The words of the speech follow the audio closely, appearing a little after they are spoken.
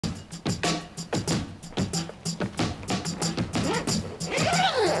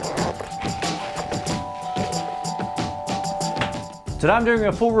Today I'm doing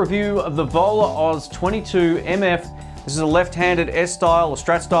a full review of the Vola OZ 22 MF. This is a left-handed S-style or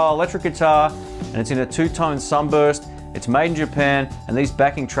Strat-Style electric guitar, and it's in a two-tone sunburst. It's made in Japan, and these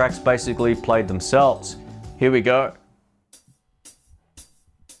backing tracks basically played themselves. Here we go.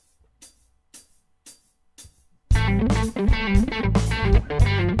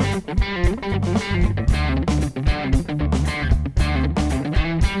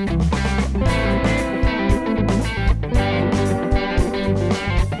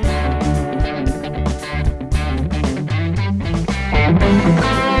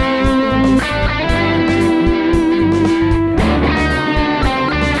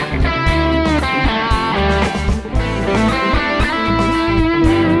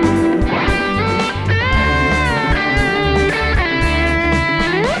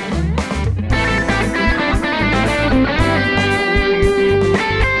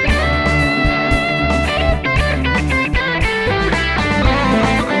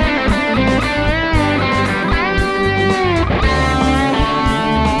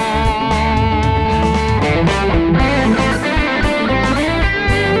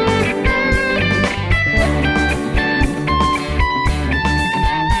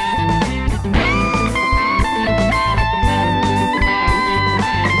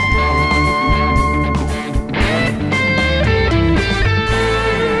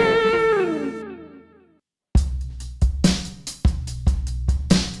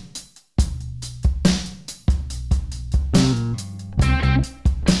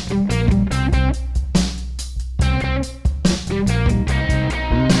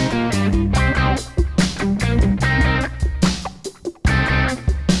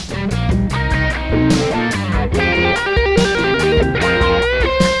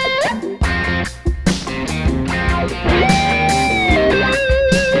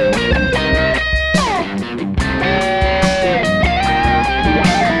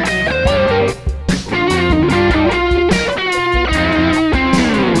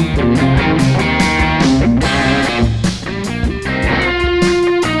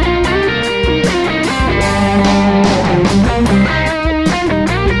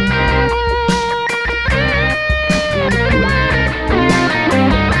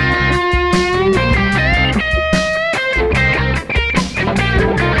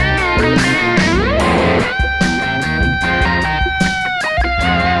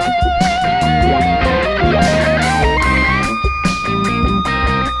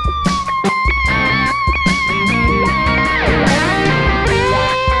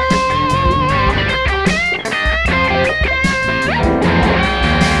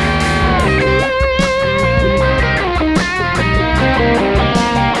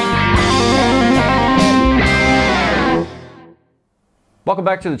 Welcome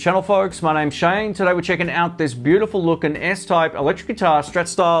back to the channel, folks. My name's Shane. Today we're checking out this beautiful looking S-type electric guitar,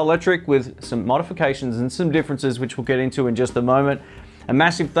 Strat-Style electric, with some modifications and some differences which we'll get into in just a moment. A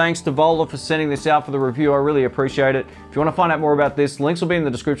massive thanks to Vola for sending this out for the review. I really appreciate it. If you want to find out more about this, links will be in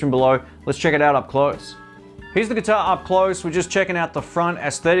the description below. Let's check it out up close. Here's the guitar up close. We're just checking out the front.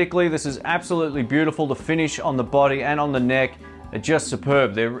 Aesthetically, this is absolutely beautiful. The finish on the body and on the neck are just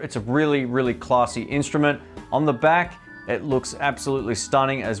superb. It's a really, really classy instrument. On the back, it looks absolutely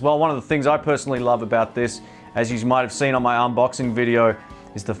stunning as well. One of the things I personally love about this, as you might have seen on my unboxing video,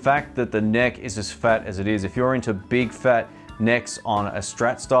 is the fact that the neck is as fat as it is. If you're into big fat necks on a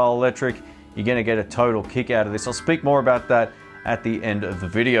Strat-Style electric, you're gonna get a total kick out of this. I'll speak more about that at the end of the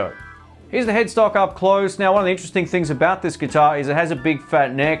video. Here's the headstock up close. Now, one of the interesting things about this guitar is it has a big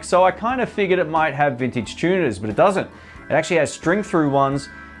fat neck, so I kind of figured it might have vintage tuners, but it doesn't. It actually has string through ones.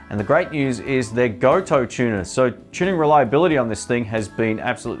 And the great news is they're Goto tuners. So tuning reliability on this thing has been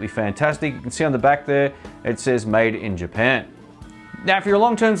absolutely fantastic. You can see on the back there, it says made in Japan. Now, if you're a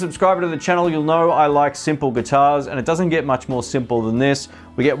long-term subscriber to the channel, you'll know I like simple guitars, and it doesn't get much more simple than this.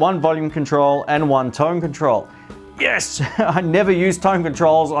 We get one volume control and one tone control. Yes, I never use tone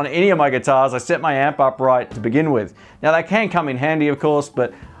controls on any of my guitars. I set my amp up right to begin with. Now, they can come in handy, of course,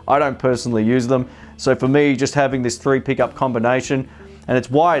 but I don't personally use them. So for me, just having this 3 pickup combination, and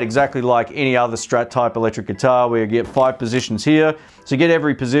it's wired exactly like any other Strat type electric guitar, where you get 5 positions here. So you get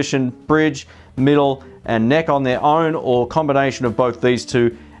every position, bridge, middle, and neck on their own, or combination of both these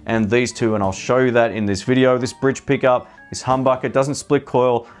two and these two, and I'll show you that in this video. This bridge pickup, this humbucker, doesn't split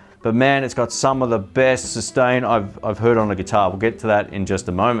coil, but man, it's got some of the best sustain I've heard on a guitar. We'll get to that in just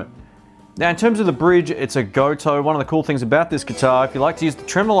a moment. Now, in terms of the bridge, it's a Goto. One of the cool things about this guitar, if you like to use the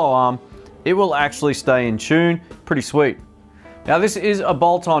tremolo arm, it will actually stay in tune. Pretty sweet. Now, this is a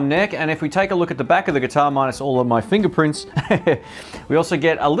bolt-on neck, and if we take a look at the back of the guitar, minus all of my fingerprints, we also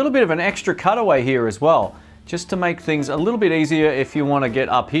get a little bit of an extra cutaway here as well. just to make things a little bit easier if you want to get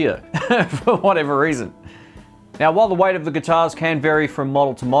up here for whatever reason. Now, while the weight of the guitars can vary from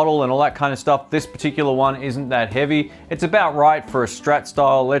model to model and all that kind of stuff, this particular one isn't that heavy. It's about right for a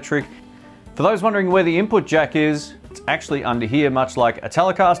Strat-Style electric. For those wondering where the input jack is, it's actually under here, much like a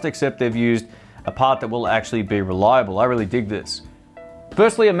Telecaster, except they've used a part that will actually be reliable. I really dig this.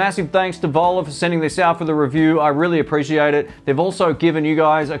 Firstly, a massive thanks to Vola for sending this out for the review. I really appreciate it. They've also given you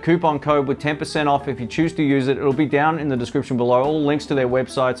guys a coupon code with 10% off if you choose to use it. It'll be down in the description below. All links to their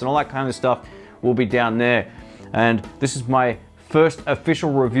websites and all that kind of stuff will be down there. And this is my first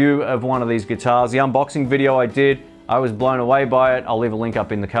official review of one of these guitars. The unboxing video I did, I was blown away by it. I'll leave a link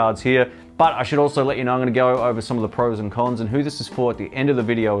up in the cards here. But I should also let you know I'm going to go over some of the pros and cons and who this is for at the end of the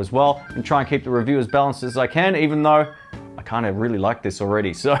video as well, and try and keep the review as balanced as I can, even though I kind of really like this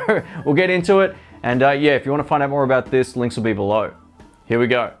already. So we'll get into it. And yeah, if you want to find out more about this, links will be below. Here we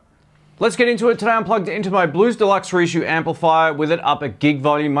go. Let's get into it. Today I'm plugged into my Blues Deluxe reissue amplifier with it up at gig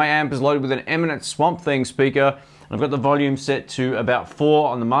volume. My amp is loaded with an Eminence Swamp Thing speaker. I've got the volume set to about 4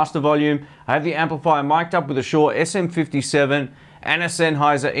 on the master volume. I have the amplifier mic'd up with a Shure SM57 and a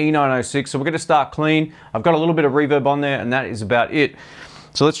Sennheiser E906. So we're going to start clean. I've got a little bit of reverb on there and that is about it.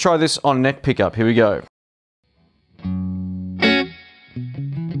 So let's try this on neck pickup. Here we go.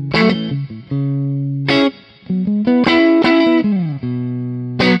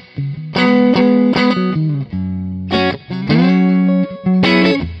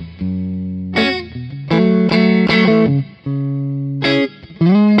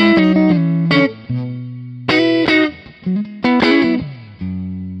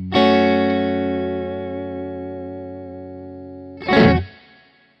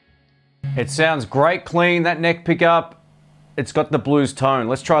 It sounds great clean, that neck pickup. It's got the blues tone.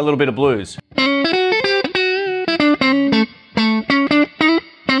 Let's try a little bit of blues.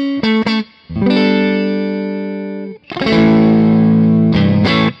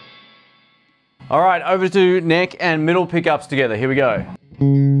 All right, over to neck and middle pickups together. Here we go.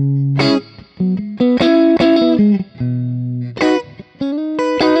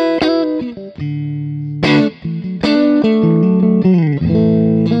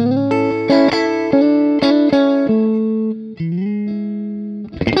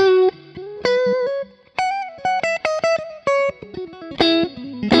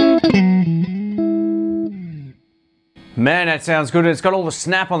 Man, that sounds good. It's got all the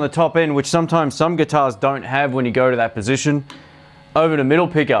snap on the top end, which sometimes some guitars don't have when you go to that position. Over to middle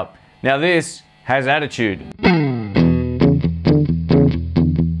pickup. Now this has attitude.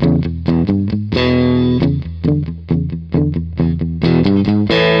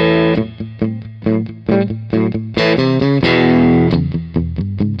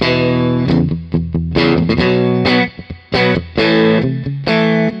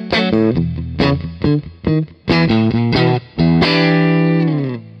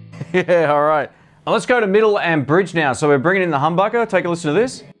 Yeah, all right. Now let's go to middle and bridge now. So we're bringing in the humbucker. Take a listen to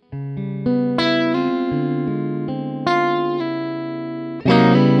this.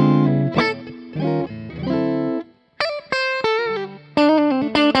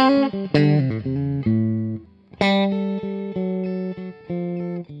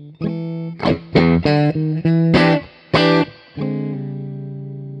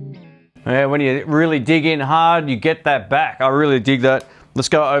 Yeah, when you really dig in hard, you get that back. I really dig that. Let's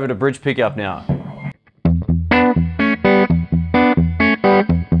go over to bridge pickup now.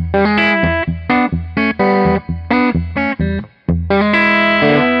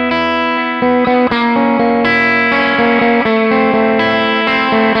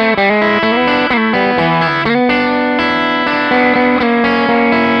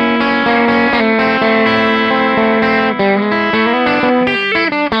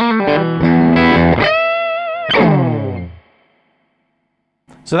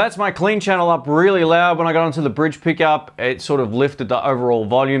 So that's my clean channel up really loud. When I got onto the bridge pickup, it sort of lifted the overall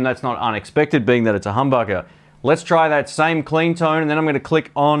volume. That's not unexpected, being that it's a humbucker. Let's try that same clean tone, and then I'm going to click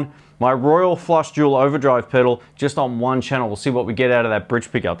on my Royal Flush Dual Overdrive pedal just on one channel. We'll see what we get out of that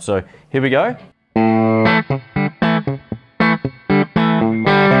bridge pickup. So here we go.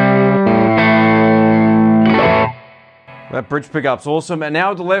 That bridge pickup's awesome. And now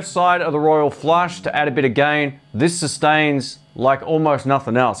with the left side of the Royal Flush, to add a bit of gain, this sustains like almost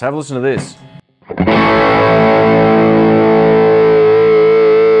nothing else. Have a listen to this.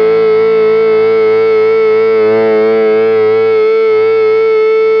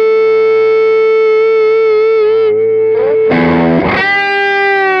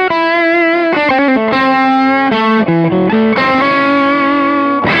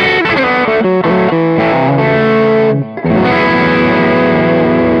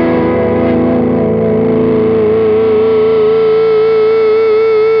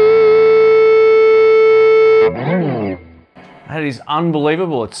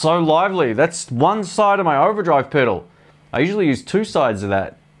 unbelievable. It's so lively. That's one side of my overdrive pedal. I usually use two sides of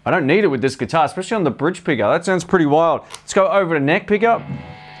that. I don't need it with this guitar, especially on the bridge pickup. That sounds pretty wild. Let's go over to neck pickup.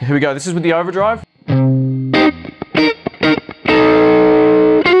 Here we go. This is with the overdrive.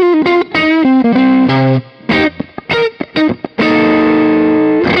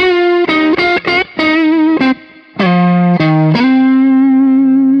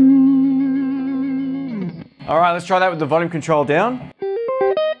 All right, let's try that with the volume control down.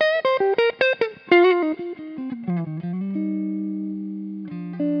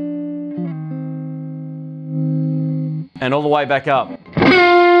 And all the way back up.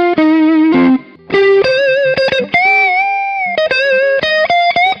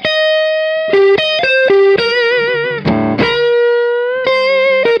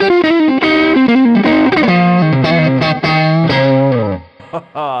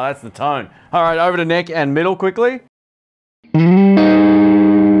 Oh, that's the tone. All right, over to neck and middle quickly.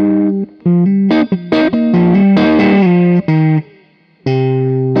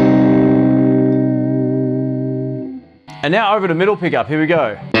 And now over to middle pickup, here we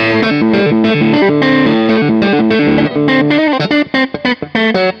go.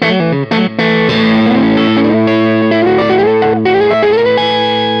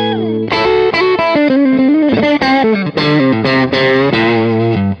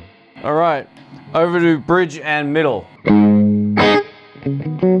 All right, over to bridge and middle.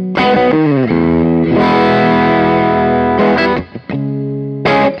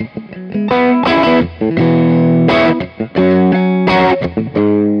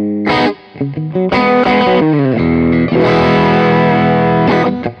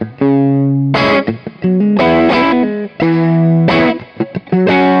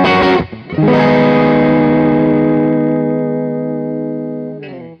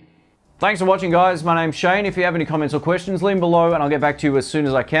 Thanks for watching, guys. My name's Shane. If you have any comments or questions, leave them below and I'll get back to you as soon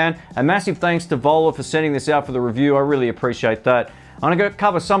as I can. A massive thanks to Vola for sending this out for the review. I really appreciate that. I'm going to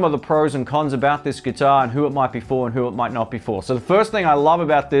cover some of the pros and cons about this guitar and who it might be for and who it might not be for. So the first thing I love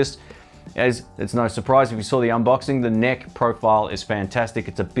about this is, it's no surprise if you saw the unboxing, the neck profile is fantastic.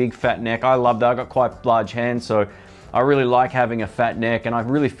 It's a big fat neck. I love that. I've got quite large hands, so I really like having a fat neck, and I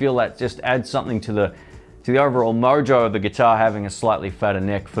really feel that just adds something to the overall mojo of the guitar, having a slightly fatter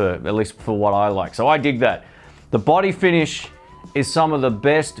neck, for at least for what I like. So I dig that. The body finish is some of the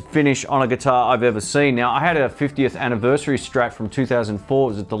best finish on a guitar I've ever seen. Now, I had a 50th anniversary Strat from 2004.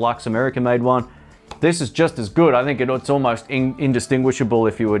 It was a deluxe American-made one. This is just as good. I think it's almost indistinguishable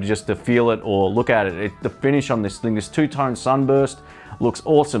if you were just to feel it or look at it. The finish on this thing, this two-tone sunburst, looks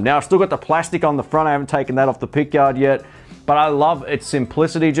awesome. Now, I've still got the plastic on the front. I haven't taken that off the pickguard yet, but I love its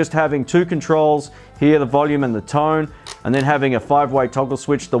simplicity, just having two controls here, the volume and the tone, and then having a 5-way toggle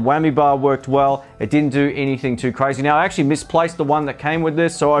switch. The whammy bar worked well. It didn't do anything too crazy. Now, I actually misplaced the one that came with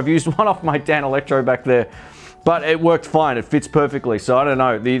this, so I've used one off my Dan Electro back there, but it worked fine. It fits perfectly. So I don't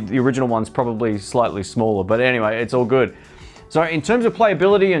know, the original one's probably slightly smaller, but anyway, it's all good. So in terms of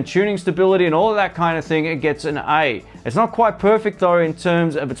playability and tuning stability and all of that kind of thing, it gets an A. It's not quite perfect though in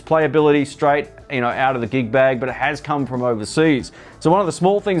terms of its playability straight, out of the gig bag, but it has come from overseas. So one of the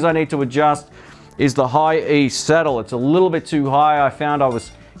small things I need to adjust is the high E saddle. It's a little bit too high. I found I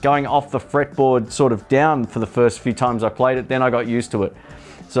was going off the fretboard sort of down for the first few times I played it, then I got used to it.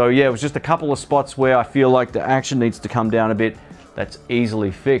 So yeah, it was just a couple of spots where I feel like the action needs to come down a bit. That's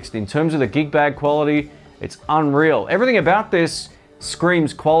easily fixed. In terms of the gig bag quality, it's unreal. Everything about this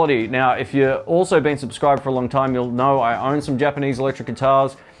screams quality. Now, if you've also been subscribed for a long time, you'll know I own some Japanese electric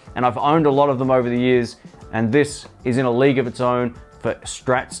guitars, and I've owned a lot of them over the years, and this is in a league of its own for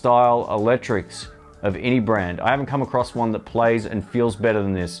Strat-Style electrics of any brand. I haven't come across one that plays and feels better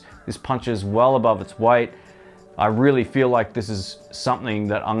than this. This punches well above its weight. I really feel like this is something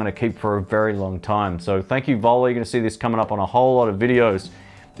that I'm gonna keep for a very long time. So thank you, Vola. You're gonna see this coming up on a whole lot of videos.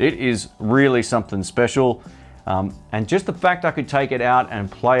 It is really something special. And just the fact I could take it out and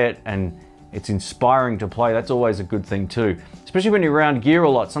play it, and it's inspiring to play, that's always a good thing too. Especially when you're around gear a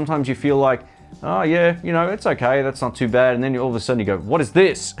lot. Sometimes you feel like, oh yeah, it's okay, that's not too bad. And then all of a sudden you go, what is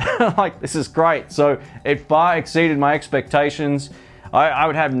this? Like, this is great. So it far exceeded my expectations. I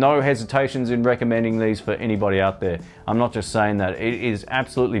would have no hesitations in recommending these for anybody out there. I'm not just saying that. It is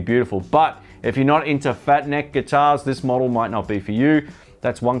absolutely beautiful. But if you're not into fat neck guitars, this model might not be for you.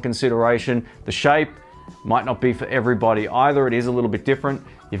 That's one consideration. The shape might not be for everybody either. It is a little bit different.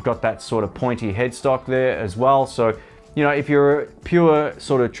 You've got that sort of pointy headstock there as well. So, if you're a pure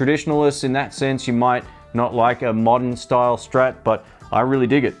sort of traditionalist in that sense, you might not like a modern style Strat, but I really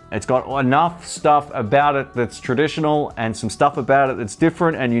dig it. It's got enough stuff about it that's traditional and some stuff about it that's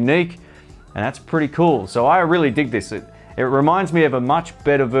different and unique, and that's pretty cool. So I really dig this. It reminds me of a much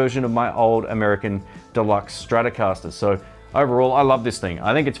better version of my old American Deluxe Stratocaster. So overall, I love this thing.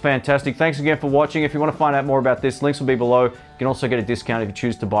 I think it's fantastic. Thanks again for watching. If you want to find out more about this, links will be below. You can also get a discount if you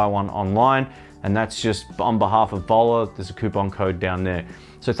choose to buy one online. And that's just on behalf of Vola. There's a coupon code down there.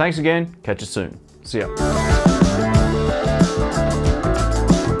 So thanks again. Catch you soon. See ya.